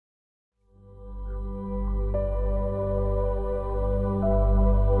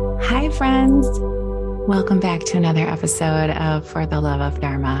friends. Welcome back to another episode of For the Love of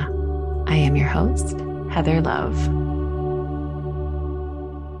Dharma. I am your host, Heather Love.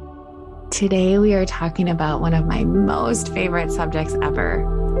 Today, we are talking about one of my most favorite subjects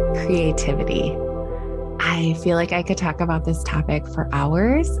ever, creativity. I feel like I could talk about this topic for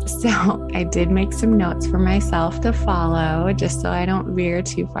hours, so I did make some notes for myself to follow just so I don't veer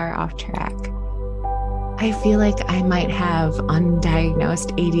too far off track. I feel like I might have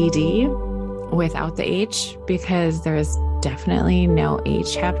undiagnosed ADD without the H because there's definitely no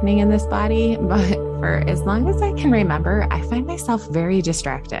H happening in this body. But for as long as I can remember, I find myself very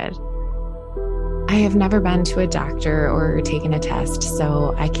distracted. I have never been to a doctor or taken a test,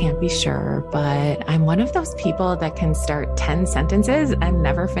 so I can't be sure, but I'm one of those people that can start 10 sentences and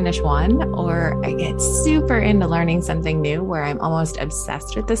never finish one, or I get super into learning something new where I'm almost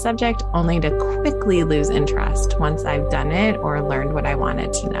obsessed with the subject, only to quickly lose interest once I've done it or learned what I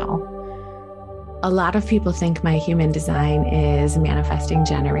wanted to know. A lot of people think my human design is manifesting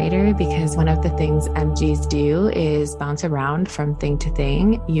generator because one of the things MGs do is bounce around from thing to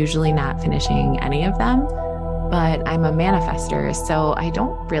thing, usually not finishing any of them. But I'm a manifester, so I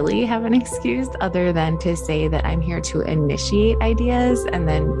don't really have an excuse other than to say that I'm here to initiate ideas and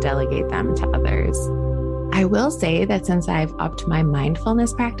then delegate them to others. I will say that since I've upped my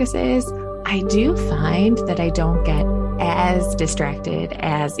mindfulness practices, I do find that I don't get as distracted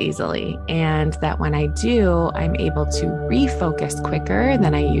as easily, and that when I do, I'm able to refocus quicker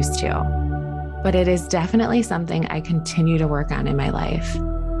than I used to. But it is definitely something I continue to work on in my life.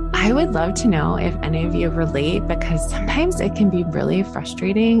 I would love to know if any of you relate, because sometimes it can be really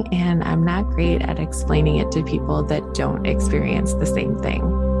frustrating and I'm not great at explaining it to people that don't experience the same thing.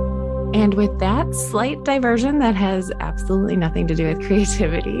 And with that slight diversion that has absolutely nothing to do with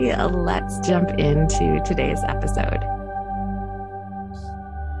creativity, let's jump into today's episode.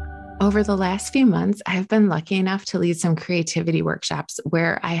 Over the last few months, I've been lucky enough to lead some creativity workshops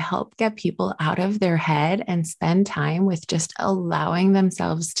where I help get people out of their head and spend time with just allowing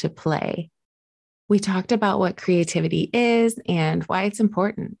themselves to play. We talked about what creativity is and why it's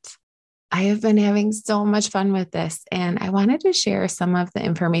important. I have been having so much fun with this, and I wanted to share some of the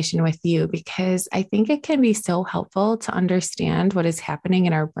information with you because I think it can be so helpful to understand what is happening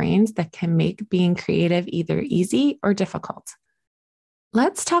in our brains that can make being creative either easy or difficult.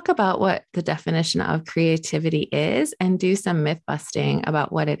 Let's talk about what the definition of creativity is and do some myth busting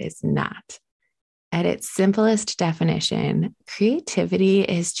about what it is not. At its simplest definition, creativity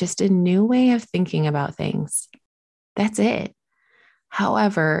is just a new way of thinking about things. That's it.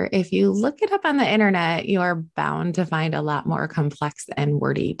 However, if you look it up on the internet, you are bound to find a lot more complex and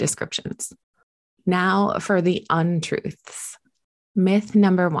wordy descriptions. Now for the untruths. Myth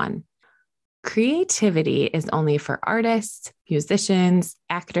number 1. Creativity is only for artists, musicians,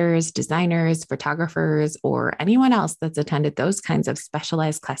 actors, designers, photographers, or anyone else that's attended those kinds of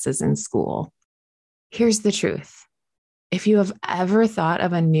specialized classes in school. Here's the truth. If you have ever thought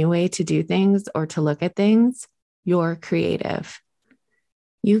of a new way to do things or to look at things, you're creative.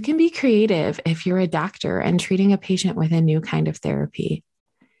 You can be creative if you're a doctor and treating a patient with a new kind of therapy.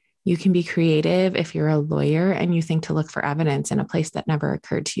 You can be creative if you're a lawyer and you think to look for evidence in a place that never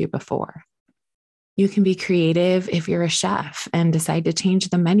occurred to you before. You can be creative if you're a chef and decide to change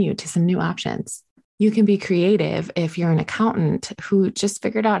the menu to some new options. You can be creative if you're an accountant who just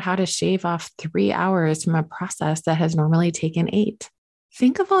figured out how to shave off 3 hours from a process that has normally taken 8.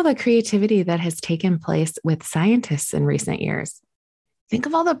 Think of all the creativity that has taken place with scientists in recent years. Think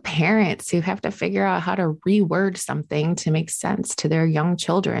of all the parents who have to figure out how to reword something to make sense to their young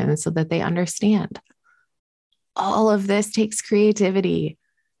children so that they understand. All of this takes creativity.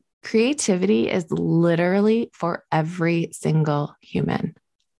 Creativity is literally for every single human.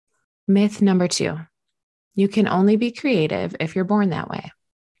 Myth number 2. You can only be creative if you're born that way.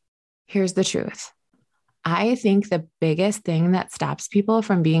 Here's the truth. I think the biggest thing that stops people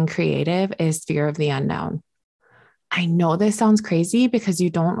from being creative is fear of the unknown. I know this sounds crazy because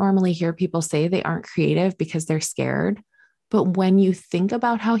you don't normally hear people say they aren't creative because they're scared. But when you think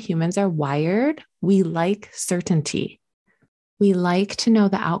about how humans are wired, we like certainty. We like to know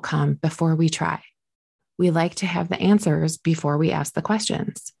the outcome before we try. We like to have the answers before we ask the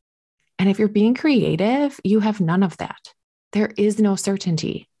questions. And if you're being creative, you have none of that. There is no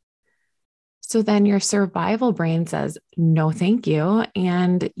certainty. So then your survival brain says, no, thank you.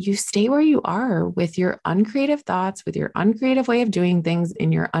 And you stay where you are with your uncreative thoughts, with your uncreative way of doing things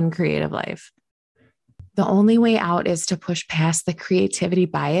in your uncreative life. The only way out is to push past the creativity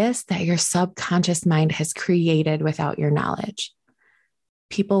bias that your subconscious mind has created without your knowledge.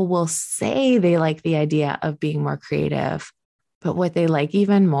 People will say they like the idea of being more creative, But what they like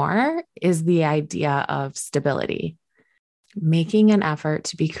even more is the idea of stability. Making an effort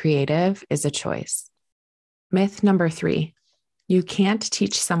to be creative is a choice. Myth number 3, you can't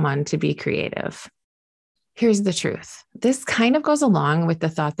teach someone to be creative. Here's the truth. This kind of goes along with the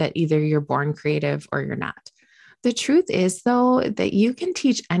thought that either you're born creative or you're not. The truth is, though, that you can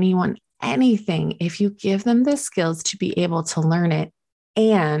teach anyone anything if you give them the skills to be able to learn it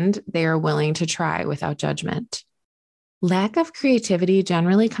and they are willing to try without judgment. Lack of creativity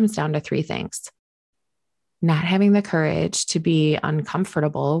generally comes down to 3 things: not having the courage to be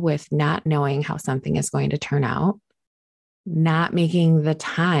uncomfortable with not knowing how something is going to turn out, not making the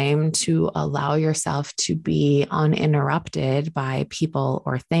time to allow yourself to be uninterrupted by people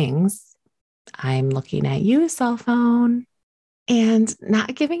or things. I'm looking at you, cell phone. And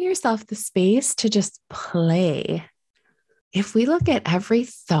not giving yourself the space to just play. If we look at every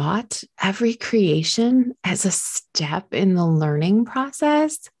thought, every creation as a step in the learning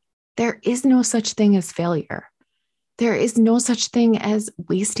process, there is no such thing as failure. There is no such thing as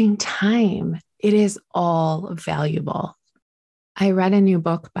wasting time. It is all valuable. I read a new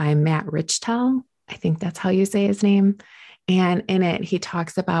book by Matt Richtel. I think that's how you say his name. And in it, he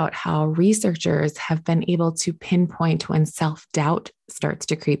talks about how researchers have been able to pinpoint when self-doubt starts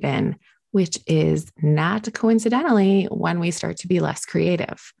to creep in, which is not coincidentally when we start to be less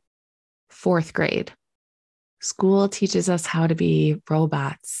creative. 4th grade. School teaches us how to be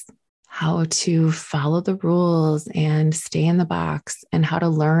robots, how to follow the rules and stay in the box, and how to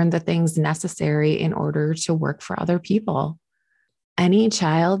learn the things necessary in order to work for other people. Any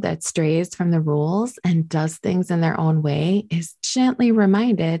child that strays from the rules and does things in their own way is gently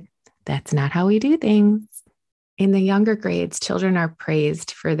reminded that's not how we do things. In the younger grades, children are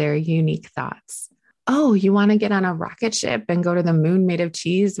praised for their unique thoughts. Oh, you want to get on a rocket ship and go to the moon made of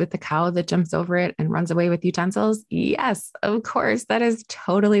cheese with the cow that jumps over it and runs away with utensils? Yes, of course, that is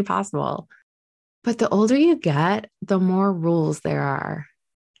totally possible. But the older you get, the more rules there are.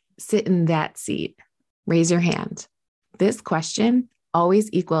 Sit in that seat. Raise your hand. This question always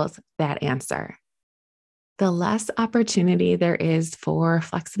equals that answer. The less opportunity there is for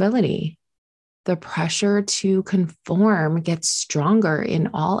flexibility. The pressure to conform gets stronger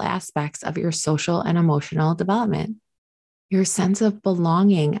in all aspects of your social and emotional development. Your sense of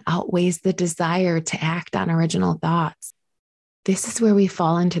belonging outweighs the desire to act on original thoughts. This is where we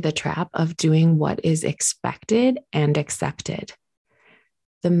fall into the trap of doing what is expected and accepted.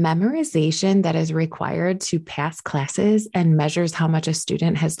 The memorization that is required to pass classes and measures how much a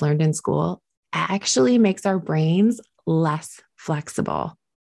student has learned in school actually makes our brains less flexible.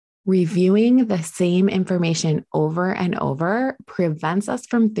 Reviewing the same information over and over prevents us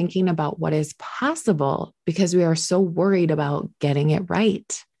from thinking about what is possible because we are so worried about getting it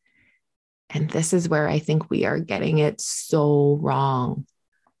right. And this is where I think we are getting it so wrong.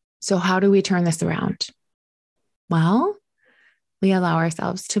 So how do we turn this around? Well, we allow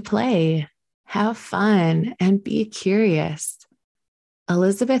ourselves to play, have fun, and be curious.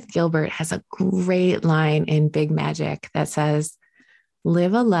 Elizabeth Gilbert has a great line in Big Magic that says,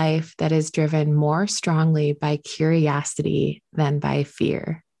 "Live a life that is driven more strongly by curiosity than by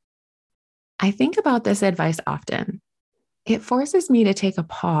fear." I think about this advice often. It forces me to take a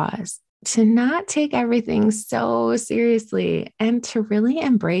pause, to not take everything so seriously, and to really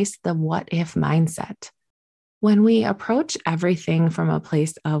embrace the what if mindset. When we approach everything from a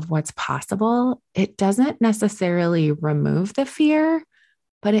place of what's possible, it doesn't necessarily remove the fear,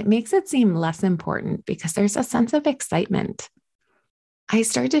 but it makes it seem less important because there's a sense of excitement. I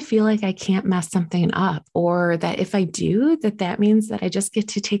start to feel like I can't mess something up, or that if I do, that means that I just get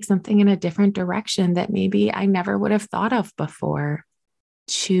to take something in a different direction that maybe I never would have thought of before.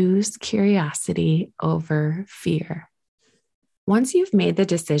 Choose curiosity over fear. Once you've made the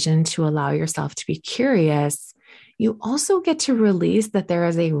decision to allow yourself to be curious, you also get to release that there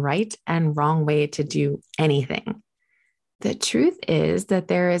is a right and wrong way to do anything. The truth is that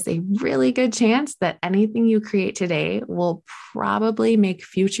there is a really good chance that anything you create today will probably make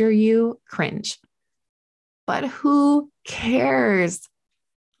future you cringe. But who cares?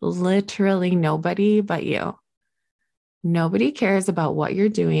 Literally nobody but you. Nobody cares about what you're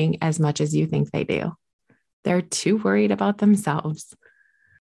doing as much as you think they do. They're too worried about themselves.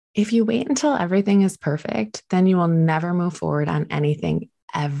 If you wait until everything is perfect, then you will never move forward on anything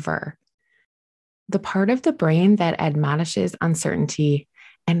ever. The part of the brain that admonishes uncertainty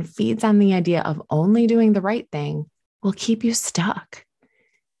and feeds on the idea of only doing the right thing will keep you stuck.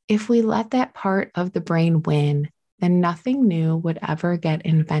 If we let that part of the brain win, then nothing new would ever get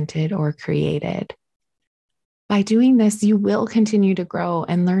invented or created. By doing this, you will continue to grow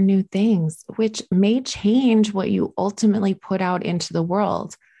and learn new things, which may change what you ultimately put out into the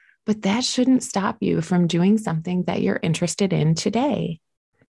world. But that shouldn't stop you from doing something that you're interested in today.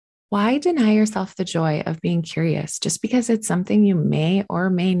 Why deny yourself the joy of being curious just because it's something you may or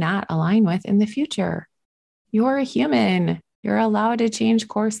may not align with in the future? You're a human. You're allowed to change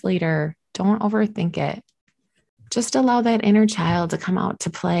course later. Don't overthink it. Just allow that inner child to come out to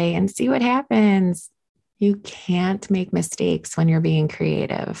play and see what happens. You can't make mistakes when you're being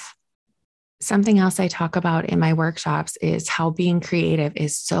creative. Something else I talk about in my workshops is how being creative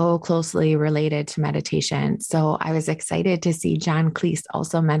is so closely related to meditation. So I was excited to see John Cleese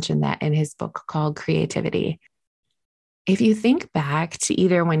also mention that in his book called Creativity. If you think back to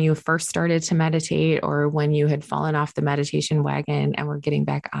either when you first started to meditate or when you had fallen off the meditation wagon and were getting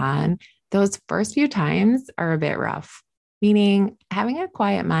back on, those first few times are a bit rough, meaning having a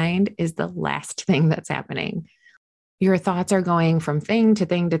quiet mind is the last thing that's happening. Your thoughts are going from thing to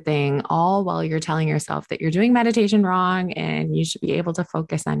thing to thing, all while you're telling yourself that you're doing meditation wrong and you should be able to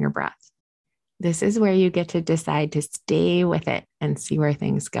focus on your breath. This is where you get to decide to stay with it and see where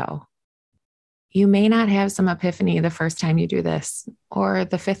things go. You may not have some epiphany the first time you do this, or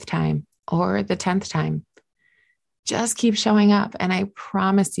the fifth time, or the 10th time. Just keep showing up, and I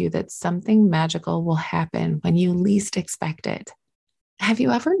promise you that something magical will happen when you least expect it. Have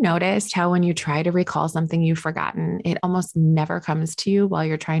you ever noticed how when you try to recall something you've forgotten, it almost never comes to you while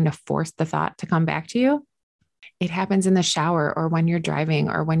you're trying to force the thought to come back to you? It happens in the shower or when you're driving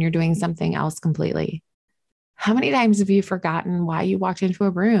or when you're doing something else completely. How many times have you forgotten why you walked into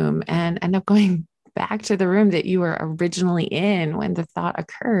a room and end up going back to the room that you were originally in when the thought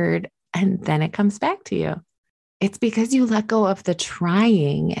occurred, and then it comes back to you? It's because you let go of the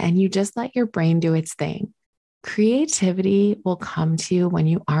trying and you just let your brain do its thing. Creativity will come to you when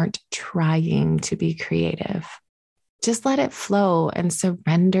you aren't trying to be creative. Just let it flow and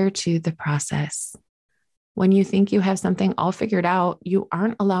surrender to the process. When you think you have something all figured out, you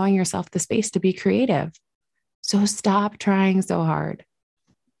aren't allowing yourself the space to be creative. So stop trying so hard.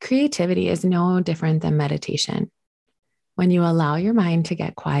 Creativity is no different than meditation. When you allow your mind to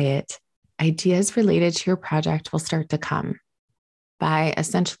get quiet, ideas related to your project will start to come. By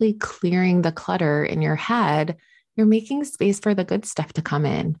essentially clearing the clutter in your head, you're making space for the good stuff to come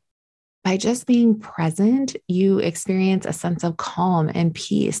in. By just being present, you experience a sense of calm and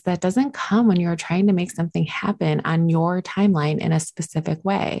peace that doesn't come when you're trying to make something happen on your timeline in a specific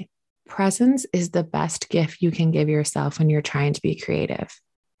way. Presence is the best gift you can give yourself when you're trying to be creative.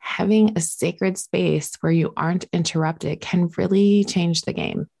 Having a sacred space where you aren't interrupted can really change the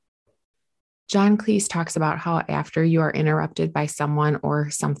game. John Cleese talks about how after you are interrupted by someone or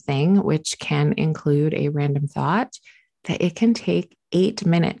something, which can include a random thought, that it can take 8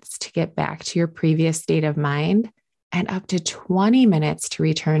 minutes to get back to your previous state of mind and up to 20 minutes to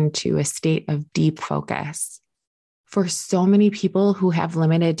return to a state of deep focus. For so many people who have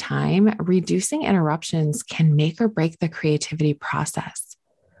limited time, reducing interruptions can make or break the creativity process.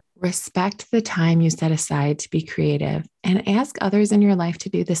 Respect the time you set aside to be creative and ask others in your life to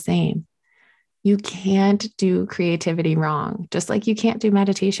do the same. You can't do creativity wrong, just like you can't do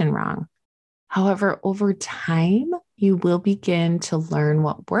meditation wrong. However, over time, you will begin to learn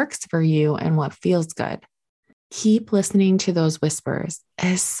what works for you and what feels good. Keep listening to those whispers,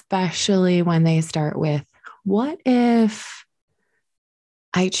 especially when they start with, "What if?"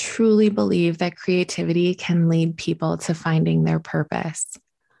 I truly believe that creativity can lead people to finding their purpose.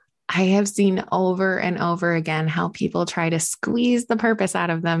 I have seen over and over again how people try to squeeze the purpose out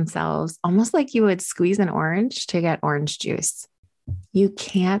of themselves, almost like you would squeeze an orange to get orange juice. You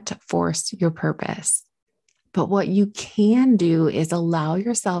can't force your purpose. But what you can do is allow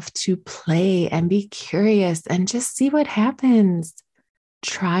yourself to play and be curious and just see what happens.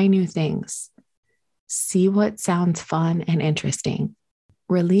 Try new things. See what sounds fun and interesting.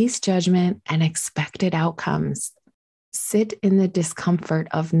 Release judgment and expected outcomes. Sit in the discomfort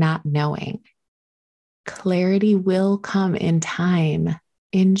of not knowing. Clarity will come in time.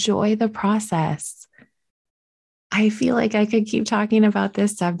 Enjoy the process. I feel like I could keep talking about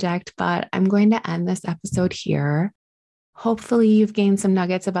this subject, but I'm going to end this episode here. Hopefully, you've gained some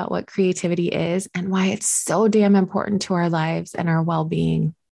nuggets about what creativity is and why it's so damn important to our lives and our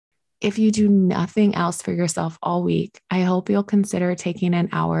well-being. If you do nothing else for yourself all week, I hope you'll consider taking an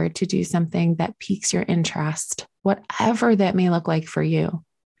hour to do something that piques your interest, whatever that may look like for you.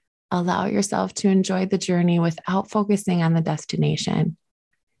 Allow yourself to enjoy the journey without focusing on the destination.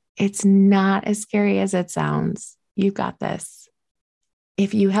 It's not as scary as it sounds. You got this.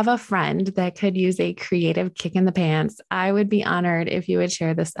 If you have a friend that could use a creative kick in the pants, I would be honored if you would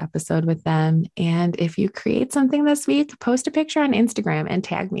share this episode with them. And if you create something this week, post a picture on Instagram and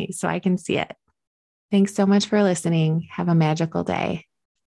tag me so I can see it. Thanks so much for listening. Have a magical day.